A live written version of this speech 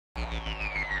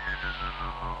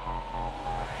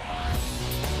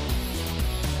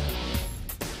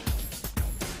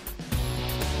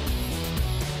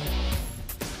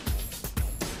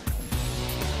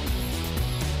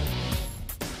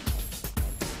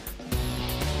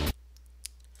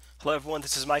Hello everyone,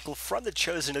 this is Michael from the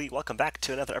Chosen Elite. Welcome back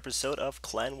to another episode of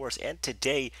Clan Wars, and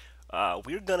today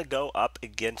we're going to go up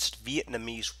against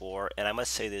Vietnamese War, and I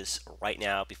must say this right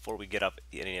now before we get up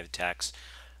any of the attacks.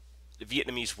 The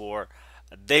Vietnamese War,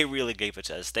 they really gave it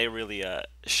to us. They really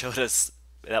showed us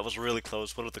that was really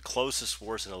close, one of the closest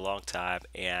wars in a long time,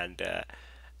 and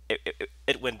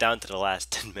it went down to the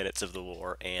last 10 minutes of the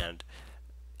war, and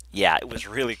yeah, it was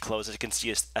really close. As you can see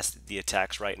as the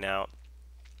attacks right now.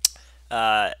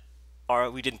 Uh,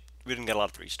 we didn't get a lot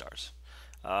of 3 stars.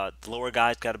 The lower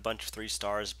guys got a bunch of 3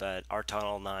 stars, but our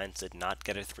Tunnel 9s did not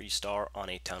get a 3 star on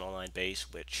a Tunnel 9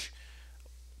 base, which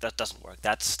that doesn't work.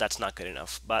 That's not good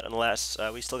enough. But unless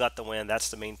we still got the win, that's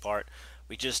the main part.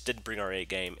 We just didn't bring our A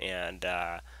game, and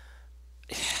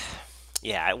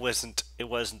yeah, it wasn't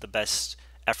the best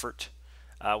effort.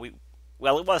 We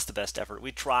well, it was the best effort.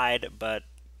 We tried, but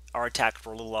our attacks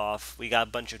were a little off. We got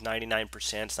a bunch of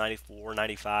 99%, 94,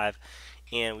 95,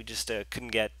 and we just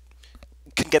couldn't get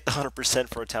the 100%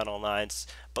 for a Town Hall 9s,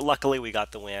 but luckily we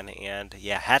got the win. And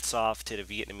yeah, hats off to the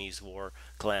Vietnamese War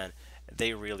clan.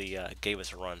 They really gave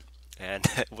us a run, and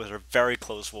it was a very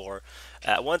close war.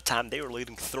 At one time, they were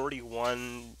leading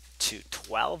 31 to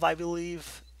 12, I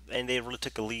believe, and they really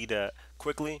took a lead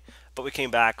quickly. But we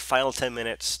came back. Final 10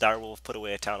 minutes, Direwolf put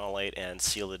away a Town Hall 8 and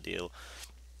sealed the deal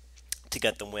to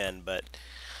get the win. But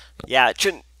yeah, it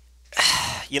shouldn't.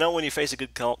 When you face a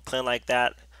good clan like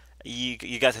that,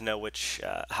 you got to know which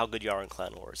how good you are in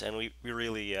Clan Wars, and we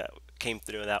really came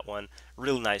through in that one.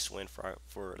 Really nice win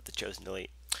for the Chosen Elite.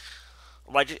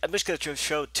 Well, I'm just going to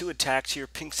show 2 attacks here.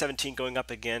 Pink 17 going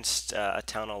up against a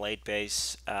Town Hall 8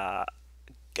 base. I'm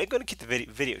going to keep the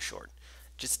video short.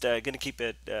 Just going to keep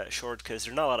it short because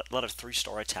there's not a lot of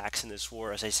 3-star attacks in this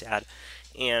war, as I said,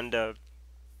 and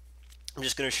I'm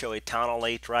just going to show a Town Hall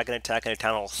 8 Dragon attack and a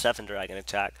Town Hall 7 Dragon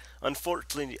attack.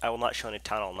 Unfortunately, I will not show any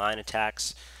Town Hall 9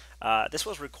 attacks. This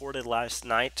was recorded last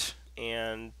night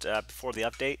and before the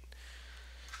update,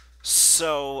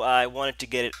 so I wanted to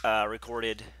get it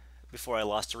recorded before I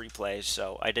lost the replay,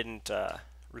 so I didn't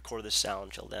record the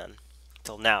sound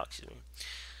till now, excuse me.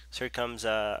 So here comes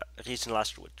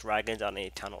Riesenlaster with Dragons on a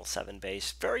Town Hall 7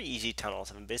 base. Very easy Town Hall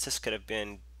 7 base. This could have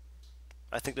been,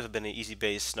 I think this would have been an easy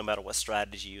base no matter what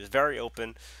strategy you use. Very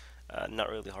open, not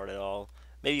really hard at all.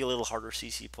 Maybe a little harder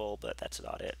CC pull, but that's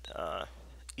about it.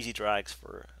 Easy drags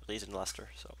for Riesenlaster.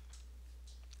 So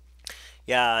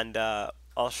yeah, and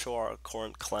I'll show our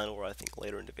current clan war I think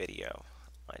later in the video.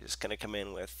 I'm just gonna come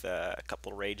in with a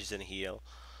couple of rages and a heal.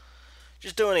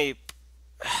 Just doing a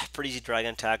pretty easy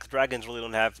dragon attack. The dragons really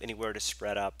don't have anywhere to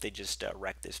spread up. They just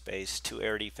wreck this base. 2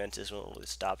 air defenses won't really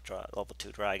stop level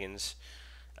 2 dragons.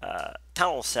 Town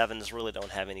Hall 7s really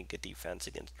don't have any good defense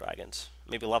against dragons.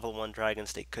 Maybe level 1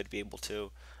 dragons they could be able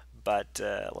to, but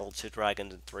level 2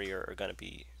 dragons and 3 are going to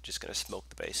be just going to smoke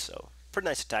the base. So pretty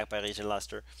nice attack by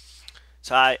Riesenlaster.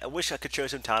 So I wish I could show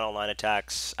some Town Hall 9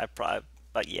 attacks.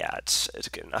 But yeah, it's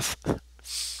good enough.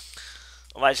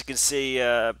 Well, as you can see,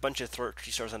 a bunch of 3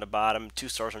 stars on the bottom, 2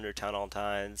 stars under Town Hall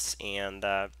 9s, and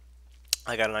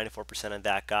I got a 94% on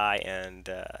that guy, and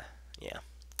yeah,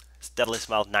 Deadly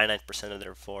Smile 99% of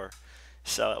their 4.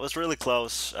 So it was really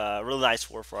close. Really nice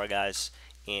war for our guys.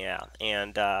 Yeah,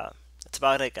 and that's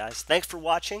about it, guys. Thanks for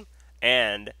watching,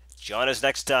 and join us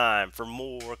next time for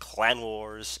more Clan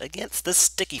Wars against the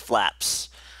Sticky Flaps.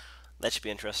 That should be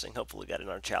interesting. Hopefully, we got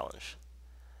another challenge.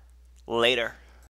 Later.